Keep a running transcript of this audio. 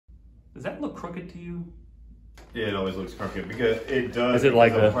Does that look crooked to you? It always looks crooked because it does. Is it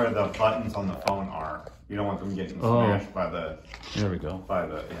like the where the buttons on the phone are? You don't want them getting smashed by the. There we go. By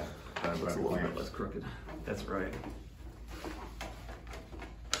the That's a little bit less crooked. That's right.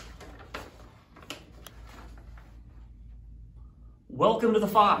 Welcome to the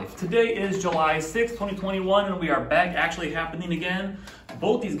 5. Today is July 6th, 2021, and we are back actually happening again.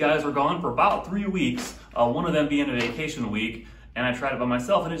 Both these guys were gone for about 3 weeks, one of them being a vacation week, and I tried it by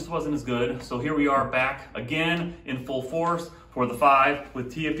myself and it just wasn't as good. So here we are back again in full force for the 5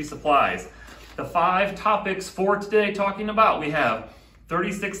 with TFD Supplies. The 5 topics for today talking about, we have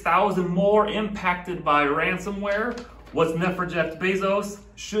 36,000 more impacted by ransomware, what's next for Jeff Bezos,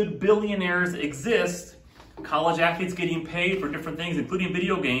 should billionaires exist, college athletes getting paid for different things, including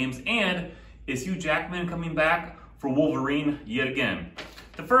video games, and is Hugh Jackman coming back for Wolverine yet again?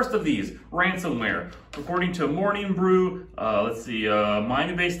 The first of these, ransomware. According to Morning Brew,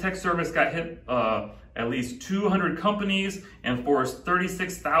 Miami-based tech service got hit at least 200 companies and forced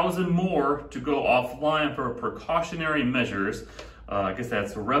 36,000 more to go offline for precautionary measures. I guess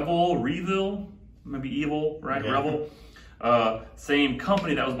that's Revil, maybe Evil, right? Yeah. Revil. Same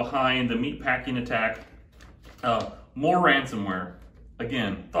company that was behind the meatpacking attack. More ransomware.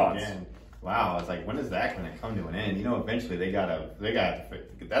 Again, thoughts? Again, wow, it's like, when is that going to come to an end? You know, eventually they gotta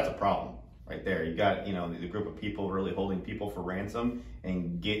that's a problem right there. You got, you know, the group of people really holding people for ransom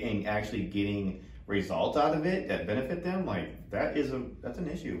and actually getting results out of it that benefit them. Like, that's an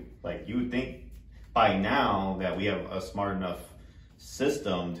issue. Like, you would think by now that we have a smart enough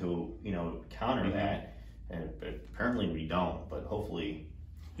system to, you know, counter that, and apparently we don't, but hopefully.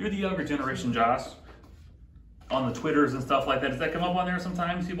 You're the younger generation, Josh. On the Twitters and stuff like that, does that come up on there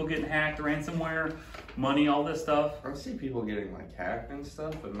sometimes? People getting hacked, ransomware, money, all this stuff? I see people getting like hacked and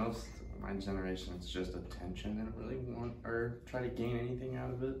stuff, but most of my generation is just attention. They don't really want or try to gain anything out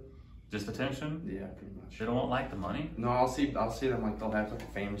of it. Just attention? Yeah, pretty much. They don't like the money? No, I'll see them like, they'll have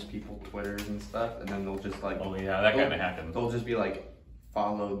like famous people Twitters and stuff, and then they'll just like, oh yeah, that kind of happens. They'll just be like,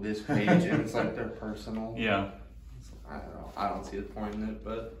 follow this page, and it's like their personal. Yeah. So, I don't know. I don't see the point in it,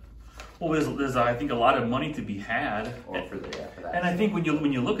 but. Well, there's I think a lot of money to be had, for that. And I think when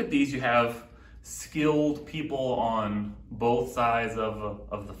you look at these, you have skilled people on both sides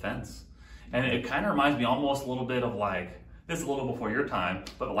of the fence, and it kind of reminds me almost a little bit of like, this is a little before your time,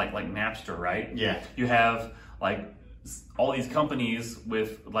 but like Napster, right? Yeah. You have like all these companies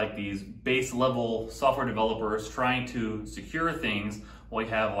with like these base level software developers trying to secure things. Well,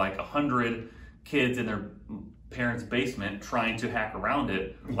 you have like 100 kids in their parents' basement trying to hack around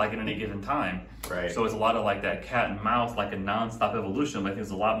it, like at any given time. Right. So it's a lot of like that cat and mouse, like a non-stop evolution. But I think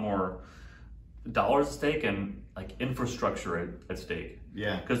there's a lot more dollars at stake and like infrastructure at stake.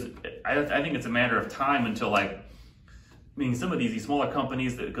 Yeah. Because I think it's a matter of time until like, I mean, some of these smaller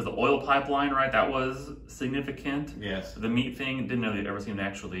companies, because the oil pipeline, right, that was significant. Yes. The meat thing didn't know they ever seemed to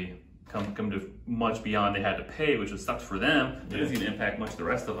actually come to much beyond they had to pay, which was sucks for them. It didn't seem to impact much of the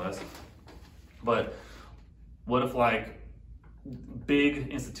rest of us. But what if like big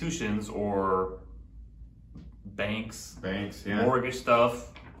institutions or banks, yeah, mortgage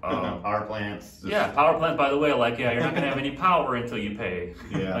stuff, power plants. Yeah, power plants. By the way, like, yeah, you're not gonna have any power until you pay.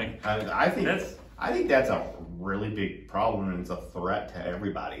 Yeah, like, I think that's a really big problem, and it's a threat to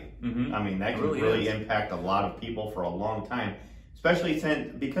everybody. I mean, that can really impact a lot of people for a long time, especially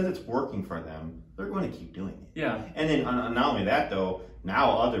because it's working for them. They're going to keep doing it. Yeah, and then not only that though,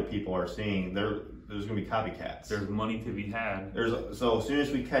 now other people are seeing there's going to be copycats. There's money to be had. So as soon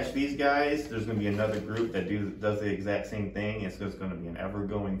as we catch these guys, there's going to be another group that does the exact same thing. It's just going to be an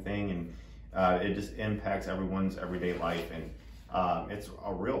ever-going thing, and it just impacts everyone's everyday life, and it's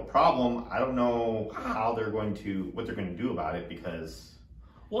a real problem. I don't know what they're going to do about it, because.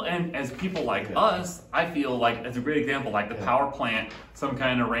 Well, and as people like us, I feel like it's a great example, like the power plant, some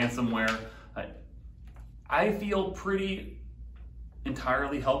kind of ransomware. I feel pretty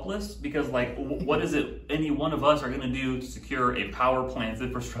entirely helpless, because like, what is it any one of us are going to do to secure a power plant's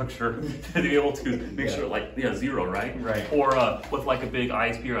infrastructure to be able to make sure, like, zero, right? Right. Or with like a big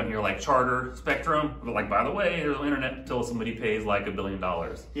ISP around here, like Charter, Spectrum, but like, by the way, there's no internet until somebody pays like $1 billion.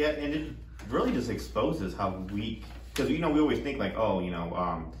 Yeah, and it really just exposes how weak, because we always think like,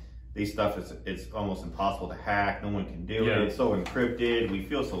 these stuff it's almost impossible to hack, no one can do it, it's so encrypted, we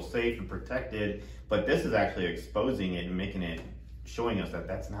feel so safe and protected, but this is actually exposing it and showing us that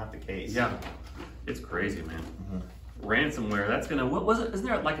that's not the case. Yeah, it's crazy, man. Ransomware, that's gonna, what was it, isn't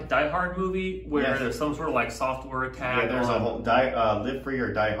there like a Die Hard movie where there's some sort of like software attack? Yeah, there's a whole Live Free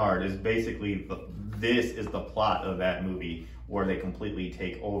or Die Hard is basically, this is the plot of that movie, where they completely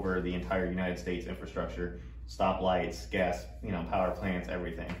take over the entire United States infrastructure, stoplights, gas, power plants,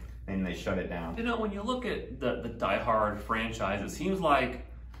 everything. and they shut it down. You know, when you look at the Die Hard franchise, it seems like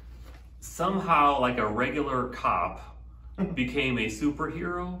somehow like a regular cop became a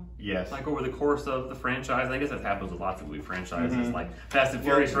superhero. Yes. Like over the course of the franchise. I guess that happens with lots of movie franchises. Like Fast and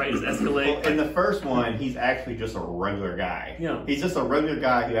Furious, right? Is Escalade. Well, in the first one, he's actually just a regular guy. Yeah. He's just a regular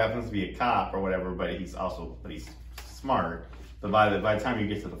guy who happens to be a cop or whatever, but he's smart. But by the time you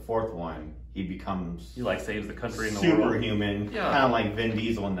get to the fourth one, he becomes He like saves the country and the world. superhuman, Yeah. kind of like Vin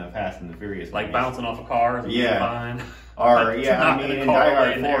Diesel in the Fast and the Furious. Like movies. bouncing off of cars. And Yeah. fine. Or Like, yeah, not I in mean, a in car Die Hard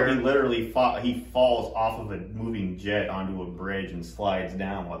laying 4, there. he literally he falls off of a moving jet onto a bridge and slides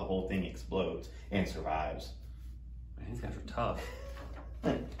down while the whole thing explodes and survives. Man, these guys are tough.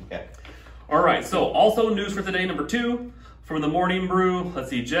 Yeah. All right, so also news for today, number 2, from the Morning Brew. Let's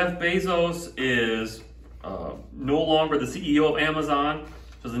see, Jeff Bezos is no longer the CEO of Amazon.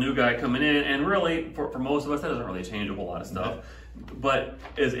 There's a new guy coming in, and really, for most of us, that doesn't really change a whole lot of stuff. But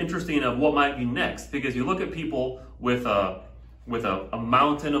is interesting of what might be next, because you look at people with a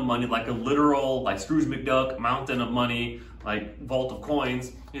mountain of money, like a literal, like Scrooge McDuck mountain of money, like vault of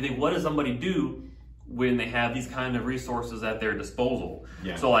coins. You think, what does somebody do when they have these kind of resources at their disposal?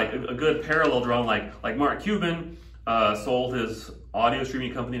 Yeah. So like a good parallel drawn, like Mark Cuban sold his audio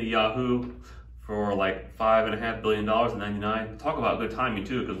streaming company to Yahoo for like $5.5 billion in '99. Talk about good timing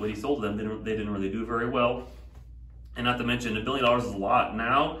too, because when he sold to them, they didn't really do very well. And not to mention, $1 billion is a lot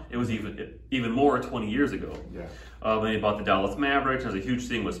now. It was even more 20 years ago. Yeah. When he bought the Dallas Mavericks, there's a huge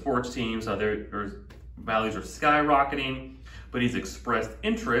thing with sports teams. Their values are skyrocketing, but he's expressed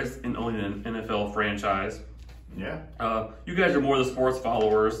interest in owning an NFL franchise. Yeah. You guys are more the sports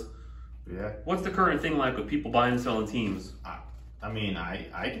followers. Yeah. What's the current thing like with people buying and selling teams? I mean,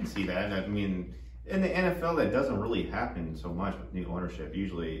 I can see that. I mean, in the NFL, that doesn't really happen so much with new ownership.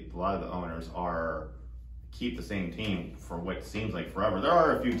 Usually, a lot of the owners keep the same team for what seems like forever. There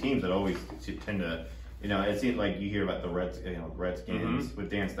are a few teams that always tend to, it seems like you hear about the Redskins with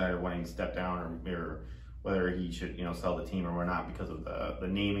Dan Snyder wanting to step down or whether he should, sell the team or not because of the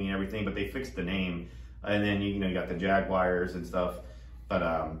naming and everything. But they fixed the name, and then you got the Jaguars and stuff. But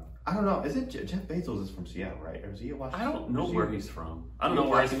I don't know. Is it Jeff Bezos is from Seattle, right? Or is he a Washington? I don't know where he's from. I don't Is he know a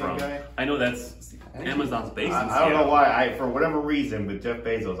where he's Washington from. guy? I know that's Amazon's base in Seattle. I don't know why. For whatever reason, with Jeff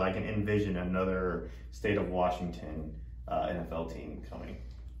Bezos, I can envision another state of Washington NFL team coming.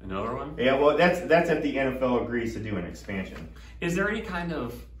 Another one? Yeah, well, that's if the NFL agrees to do an expansion. Is there any kind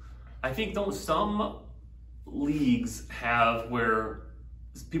of, I think don't some leagues have where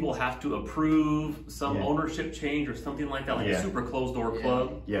people have to approve some ownership change or something like that, like a super closed door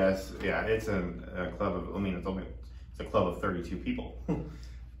club? Yes, yeah, it's a club of, it's a club of 32 people.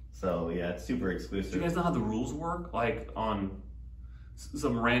 So yeah, it's super exclusive. Do you guys know how the rules work? Like on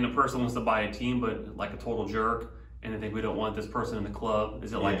some random person wants to buy a team, but like a total jerk, and they think we don't want this person in the club.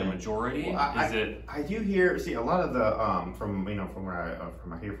 Is it like the majority? Well, I do hear a lot of the from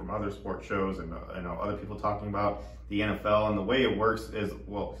I hear from other sports shows and other people talking about the NFL, and the way it works is,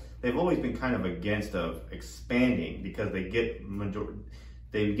 well, they've always been kind of against of expanding because they get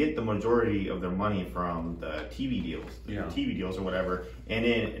the majority of their money from the TV deals, or whatever, and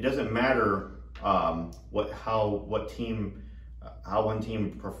then it doesn't matter how one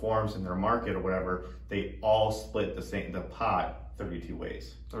team performs in their market or whatever. They all split the pot 32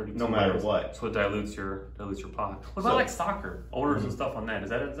 ways, 32 no matter ways. what. So it dilutes your pot. What about like soccer owners and stuff on that? Is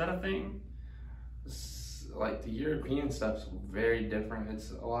that a thing? Like the European stuff's very different.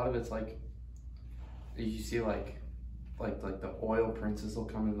 It's a lot of it's like you see like the oil princes will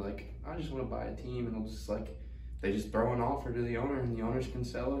come and be like, I just want to buy a team, and they'll just they just throw an offer to the owner, and the owners can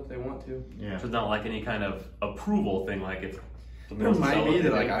sell it if they want to. Yeah. So it's not like any kind of approval thing, like if There might be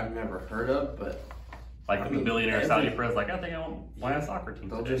that I've never heard of, but like the billionaire Saudi prince, like I think I want to buy a soccer team.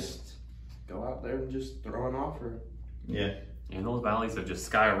 They'll today. just go out there and just throw an offer. Yeah. And those values have just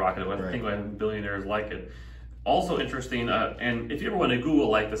skyrocketed. I think about billionaires like it. Also interesting, and if you ever want to Google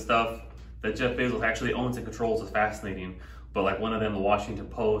like the stuff that Jeff Bezos actually owns and controls, is fascinating. But like one of them, the Washington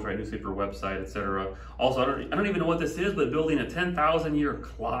Post, right, newspaper website, etc. Also, I don't even know what this is, but building a 10,000-year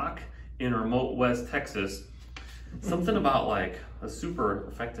clock in remote West Texas. Something about like a super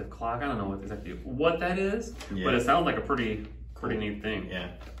effective clock. I don't know exactly what that is, but it sounds like a pretty neat thing.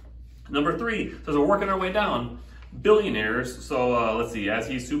 Yeah. Number 3, so we're working our way down. Billionaires. So let's see, as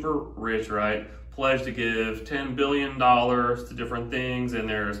he's super rich, right, pledged to give $10 billion to different things, and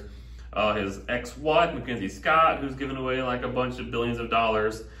there's his ex-wife, Mackenzie Scott, who's given away like a bunch of billions of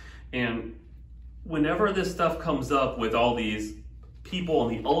dollars. And whenever this stuff comes up with all these people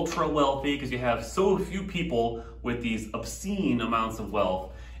and the ultra wealthy, because you have so few people with these obscene amounts of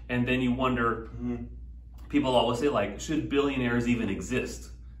wealth, and then you wonder, people always say like, should billionaires even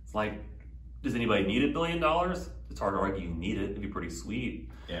exist? It's like, does anybody need $1 billion? It's hard to argue you need it. It'd be pretty sweet.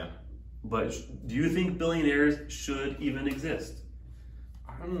 Yeah. But do you think billionaires should even exist?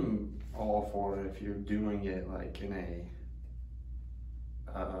 I'm all for it if you're doing it like in a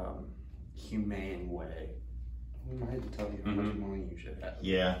humane way. Who am I to tell you how much money you should have?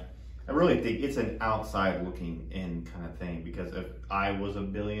 Yeah. I really think it's an outside looking in kind of thing, because if I was a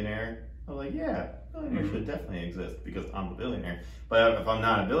billionaire, I'm like, yeah, billionaires should definitely exist because I'm a billionaire. But if I'm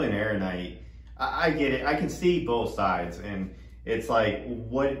not a billionaire, and I get it, I can see both sides, and it's like,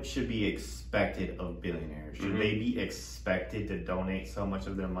 what should be expected of billionaires? Should they be expected to donate so much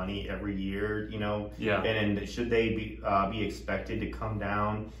of their money every year, you know? Yeah. And should they be expected to come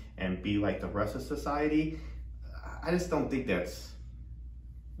down and be like the rest of society? I just don't think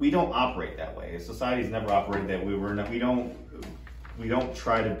we don't operate that way. Society's never operated that way. We don't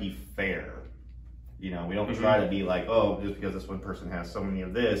try to be fair. You know, we don't try to be like, oh, just because this one person has so many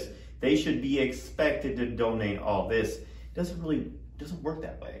of this, they should be expected to donate all this. It doesn't work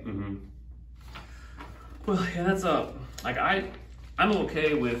that way. Well, yeah, that's like I'm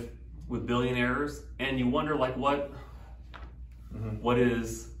okay with billionaires, and you wonder like what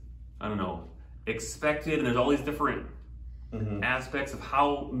is, I don't know, expected, and there's all these different aspects of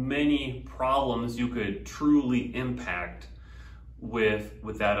how many problems you could truly impact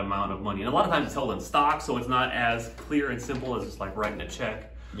with that amount of money. And a lot of times it's held in stock, so it's not as clear and simple as just like writing a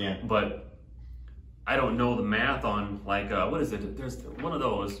check. Yeah. But I don't know the math on like what is it? There's one of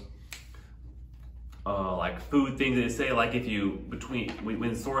those like food things that say like if you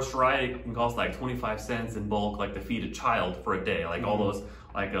when sourced right, it can cost like 25 cents in bulk, like to feed a child for a day. Like all those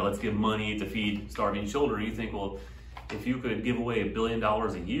like let's give money to feed starving children. You think, well, if you could give away $1 billion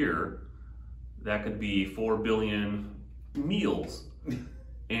a year, that could be 4 billion meals.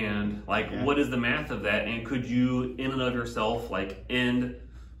 And like, what is the math of that? And could you, in and of yourself, like end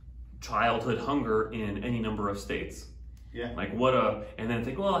childhood hunger in any number of states? Yeah. Like and then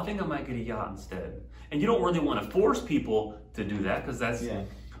think, well, I think I might get a yacht instead. And you don't really want to force people to do that because that's,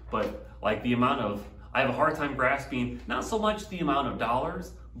 but like the amount of, I have a hard time grasping, not so much the amount of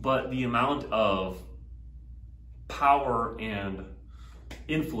dollars, but the amount of power and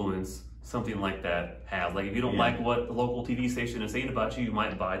influence something like that has. Like if you don't like what the local TV station is saying about you, you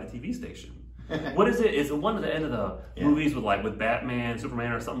might buy the TV station. What is it? Is it one of the end of the movies with Batman,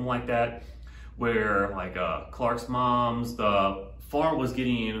 Superman, or something like that, where like Clark's mom's the farm was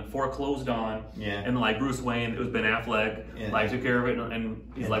getting foreclosed on, and like Bruce Wayne, it was Ben Affleck, like took care of it,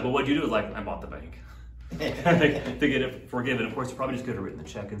 and he's like, well, what'd you do? It's like, I bought the bank. To get it forgiven. Of course, you probably just could have written the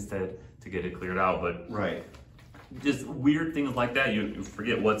check instead to get it cleared out, but just weird things like that. You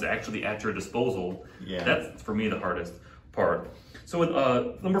forget what's actually at your disposal. That's for me the hardest part. So with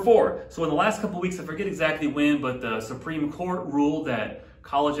number 4, so in the last couple of weeks, I forget exactly when, but the Supreme Court ruled that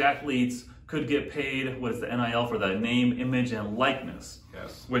college athletes could get paid, what is the NIL, for the name, image, and likeness.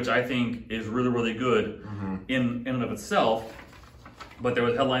 Which I think is really, really good in and of itself. But there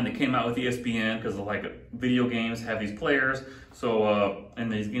was a headline that came out with ESPN because like video games have these players. So in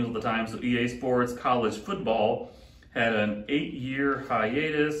these games all the time, so EA Sports college football had an 8-year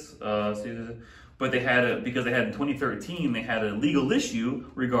hiatus. But they had because they had in 2013, they had a legal issue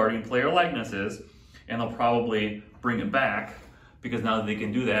regarding player likenesses, and they'll probably bring it back because now that they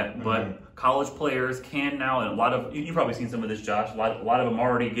can do that. But college players can now, and a lot of, you've probably seen some of this, Josh, a lot of them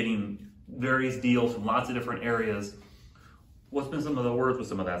already getting various deals from lots of different areas. What's been some of the words with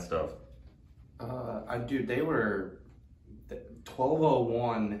some of that stuff? They were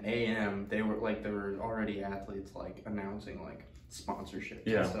 12:01 a.m. They were already athletes like announcing like sponsorships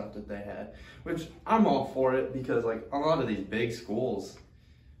and stuff that they had, which I'm all for it because like a lot of these big schools,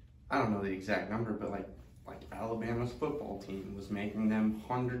 I don't know the exact number, but like Alabama's football team was making them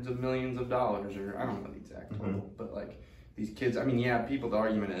hundreds of millions of dollars, or I don't know the exact total, but like these kids, I mean, the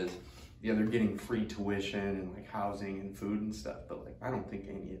argument is, they're getting free tuition and like housing and food and stuff, but like I don't think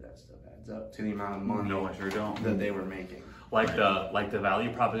any of that stuff adds up to the amount of money I sure don't. that they were making. Like the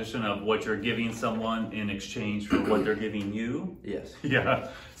value proposition of what you're giving someone in exchange for what they're giving you. Yes. Yeah,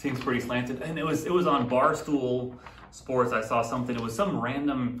 seems pretty slanted. And it was on Barstool Sports. I saw something. It was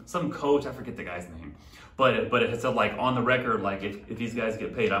some coach. I forget the guy's name, but it had said like on the record, like if these guys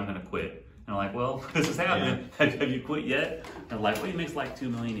get paid, I'm gonna quit. And I'm like, well, this is happening. Have you quit yet? And like, well, he makes like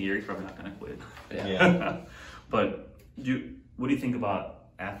 $2 million a year. He's probably not gonna quit. But what do you think about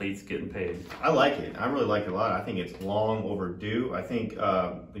athletes getting paid? I like it. I really like it a lot. I think it's long overdue. I think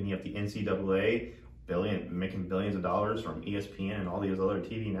when you have the NCAA making billions of dollars from ESPN and all these other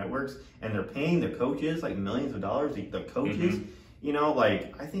TV networks, and they're paying the coaches like millions of dollars, the coaches, you know,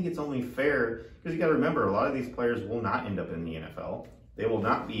 like I think it's only fair because you got to remember a lot of these players will not end up in the NFL. they will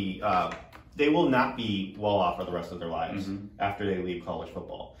not be. They will not be well off for the rest of their lives after they leave college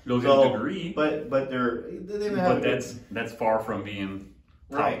football. They'll get a degree, but that's far from being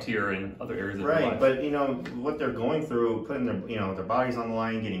top tier in other areas of their life. But what they're going through, putting their bodies on the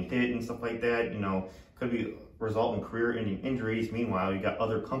line, getting hit and stuff like that, could be result in career-ending injuries. Meanwhile, you got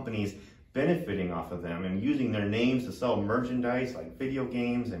other companies benefiting off of them and using their names to sell merchandise like video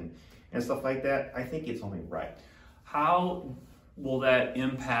games and stuff like that. I think it's only right. How will that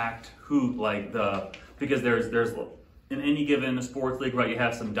impact because there's in any given sports league, right, you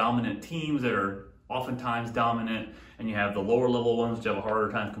have some dominant teams that are oftentimes dominant, and you have the lower level ones which have a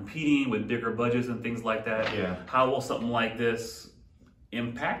harder time competing with bigger budgets and things like that. Yeah. How will something like this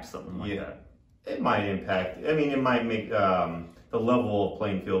impact something like that? It might impact. I mean, it might make the level of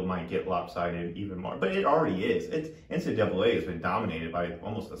playing field might get lopsided even more, but it already is. NCAA has been dominated by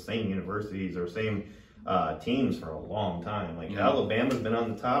almost the same universities or same teams for a long time. Like Alabama's been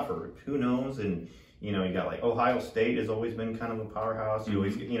on the top for who knows, and you got like Ohio State has always been kind of a powerhouse. You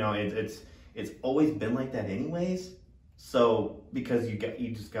always it's always been like that anyways. So because you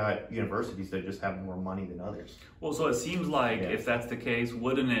just got universities that just have more money than others. Well, so it seems like if that's the case,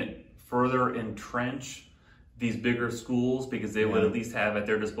 wouldn't it further entrench these bigger schools because they would at least have at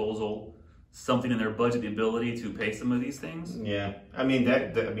their disposal something in their budget, the ability to pay some of these things? Yeah, I mean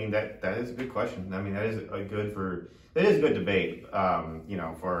that is a good question. I mean that is a good debate.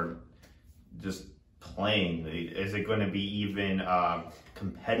 For just playing, is it going to be even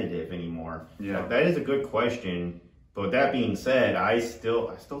competitive anymore? Yeah, that is a good question. But with that being said, I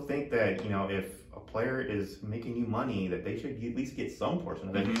still think that if a player is making you money, that they should at least get some portion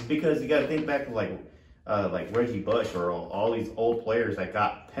of it, because you got to think back to like Reggie Bush or all these old players that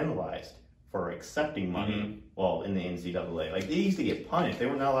got penalized for accepting money in the NCAA. Like, they used to get punished. They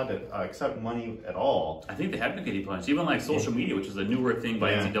were not allowed to accept money at all. I think they have been getting punished. Even like social media, which is a newer thing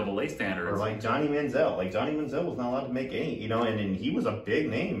by NCAA standards. Or like Johnny Manziel. Like, Johnny Manziel was not allowed to make any, and he was a big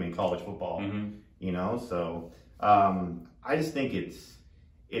name in college football, so I just think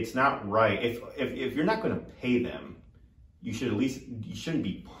it's not right. If you're not going to pay them, you shouldn't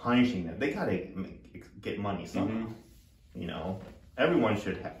be punishing them. They got to get money somehow, Everyone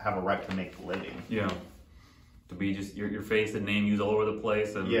should have a right to make a living. Yeah. To be just your face and name used all over the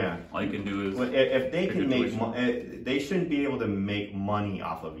place, and all you can do is. Well, if they can make money, they shouldn't be able to make money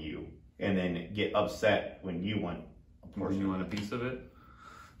off of you and then get upset when you want a portion. You want a piece of it.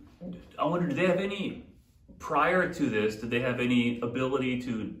 I wonder, did they have any prior to this? Did they have any ability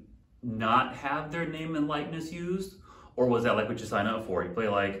to not have their name and likeness used, or was that like what you sign up for? You play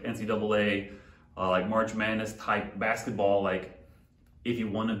like NCAA, like March Madness type basketball, like. If you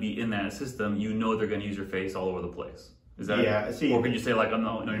want to be in that system, they're going to use your face all over the place. Is that or can you say like,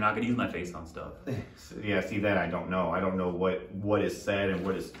 no, you're not going to use my face on stuff? Yeah, see that I don't know. I don't know what is said and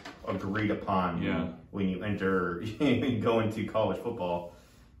what is agreed upon when you go into college football.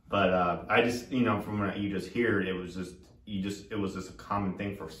 But I just from what you just heard, it was just a common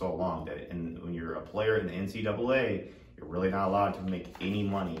thing for so long that when you're a player in the NCAA, you're really not allowed to make any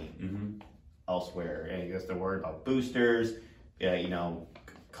money elsewhere. And I guess they're worried about boosters.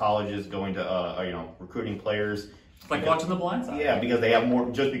 Colleges going to recruiting players. It's like watching The Blind Side. Yeah, because they have more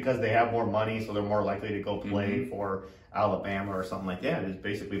money, so they're more likely to go play for Alabama or something like that. Is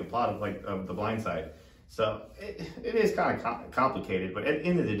basically the plot of The Blind Side. So it is kind of complicated, but at the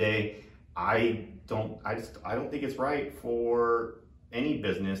end of the day, I don't think it's right for any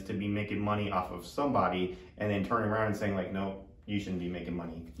business to be making money off of somebody and then turning around and saying like, no, you shouldn't be making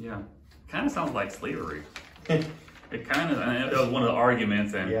money. Yeah, kind of sounds like slavery. It kind of, and that was one of the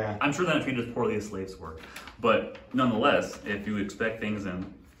arguments, and I'm sure that treated as poorly as slaves were. But nonetheless, if you expect things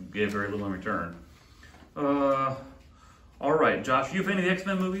and give very little in return. All right, Josh, you have any of the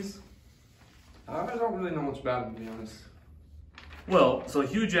X-Men movies? I don't really know much about them, to be honest. Well, so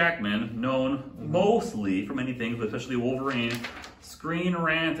Hugh Jackman, known mostly for many things, but especially Wolverine, Screen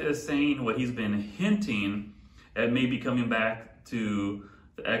Rant is saying what he's been hinting at maybe coming back to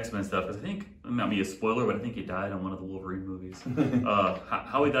the X-Men stuff, because I think, it might be a spoiler, but I think he died on one of the Wolverine movies.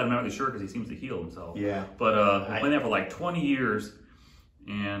 How he died, I'm not really sure, because he seems to heal himself. Yeah. But he's been there for like 20 years,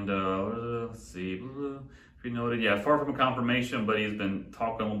 and let's see, if you noted, far from a confirmation, but he's been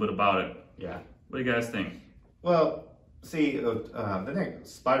talking a little bit about it. Yeah. What do you guys think? Well, see, the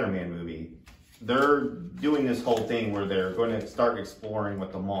next Spider-Man movie, they're doing this whole thing where they're going to start exploring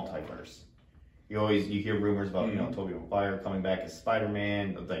with the multiverse. You hear rumors about Tobey Maguire coming back as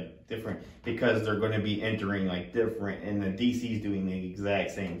Spider-Man, like different, because they're going to be entering like different, and the DC's doing the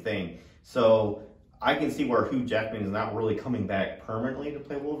exact same thing. So I can see where Hugh Jackman is not really coming back permanently to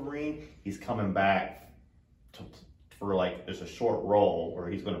play Wolverine. He's coming back for like just a short role where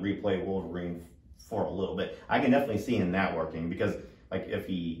he's going to replay Wolverine for a little bit. I can definitely see him that working because like if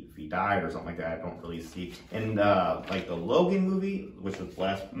he died or something like that, I don't really see. And like the Logan movie, which was the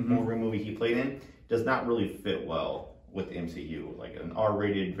last Wolverine movie he played in, does not really fit well with the MCU. Like an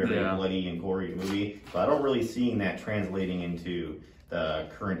R-rated, very bloody and gory movie. So I don't really see that translating into the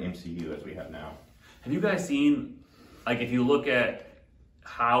current MCU as we have now. Have you guys seen, like if you look at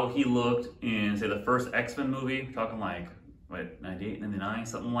how he looked in, say, the first X-Men movie, we're talking like, what, 98, 99,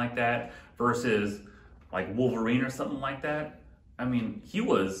 something like that, versus like Wolverine or something like that? I mean, he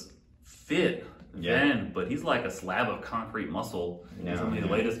was fit then, but he's like a slab of concrete muscle in some of the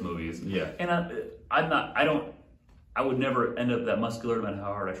latest movies. Yeah. And I would never end up that muscular no matter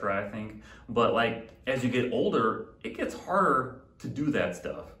how hard I try, I think. But like, as you get older, it gets harder to do that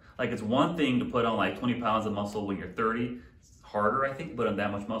stuff. Like it's one thing to put on like 20 pounds of muscle when you're 30. It's harder, I think, to put on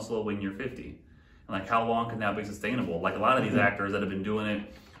that much muscle when you're 50. And like, how long can that be sustainable? Like a lot of these actors that have been doing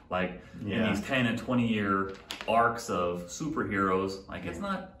it, like in these 10 and 20 year arcs of superheroes, like it's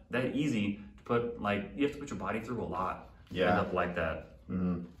not that easy to put, like you have to put your body through a lot to end up like that.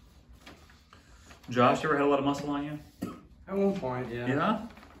 Josh, you ever had a lot of muscle on you? At one point, yeah. Yeah?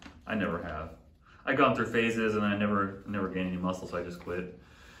 I never have. I've gone through phases and I never gained any muscle, so I just quit.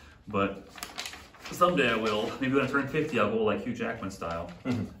 But someday I will. Maybe when I turn 50, I'll go like Hugh Jackman style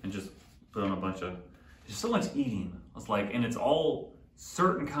and just put on a bunch of, there's so much eating. It's like, and it's all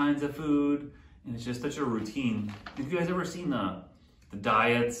certain kinds of food, and it's just such a routine. Have you guys ever seen the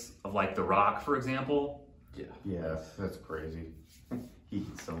diets of like The Rock, for example? Yeah. Yes, that's crazy. He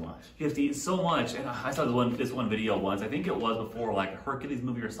eats so much. You have to eat so much. And I saw this one video once, I think it was before like a Hercules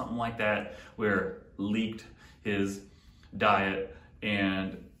movie or something like that, where leaked his diet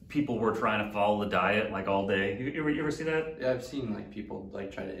and people were trying to follow the diet like all day. You ever see that? Yeah, I've seen like people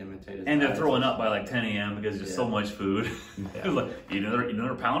like try to imitate it. And they're throwing up by like 10 a.m. because there's just so much food. It was like, eat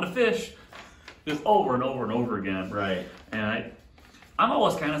another pound of fish. Just over and over and over again. Right. And I'm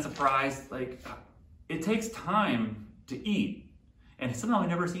always kind of surprised, like, it takes time to eat. And somehow he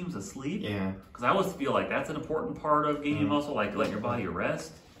never seems to sleep. Yeah. Because I always feel like that's an important part of gaining muscle, like let your body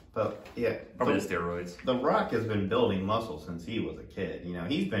rest. But yeah, Probably the steroids. The Rock has been building muscle since he was a kid. You know,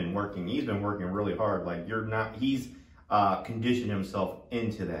 he's been working really hard. Like he's conditioned himself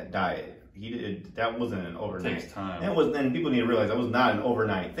into that diet. That wasn't an overnight. It takes time. And people need to realize that was not an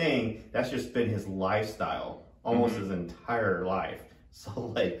overnight thing. That's just been his lifestyle almost his entire life.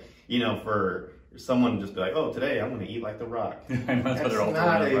 So like, you know, for someone to just be like, oh, today I'm going to eat like The Rock. That's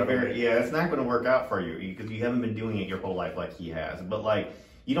not it's not going to work out for you because you haven't been doing it your whole life like he has. But like,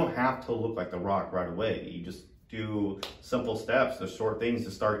 you don't have to look like The Rock right away. You just do simple steps, the short things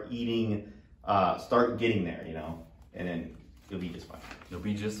to start eating, start getting there, you know, and then you'll be just fine. You'll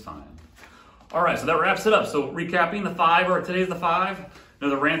be just fine. All right, so that wraps it up. So recapping the 5, or today's the 5.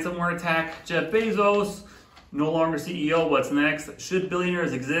 Another ransomware attack. Jeff Bezos, no longer CEO. What's next? Should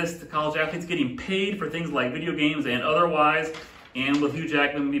billionaires exist? College athletes getting paid for things like video games and otherwise. And will Hugh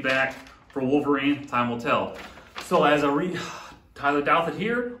Jackman be back for Wolverine? Time will tell. So as Tyler Douthit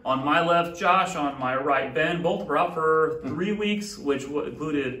here, on my left, Josh, on my right, Ben. Both were out for 3 weeks, which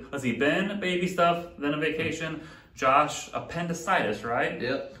included, Ben, baby stuff, then a vacation. Josh, appendicitis, right?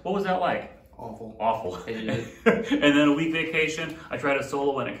 Yep. What was that like? Awful. Hated it. And then a week vacation. I tried a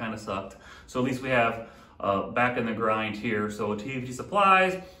solo and it kind of sucked. So at least we have back in the grind here. So TFD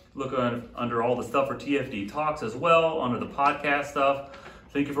Supplies, look under all the stuff for TFD Talks as well, under the podcast stuff.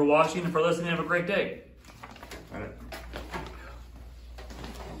 Thank you for watching and for listening. Have a great day.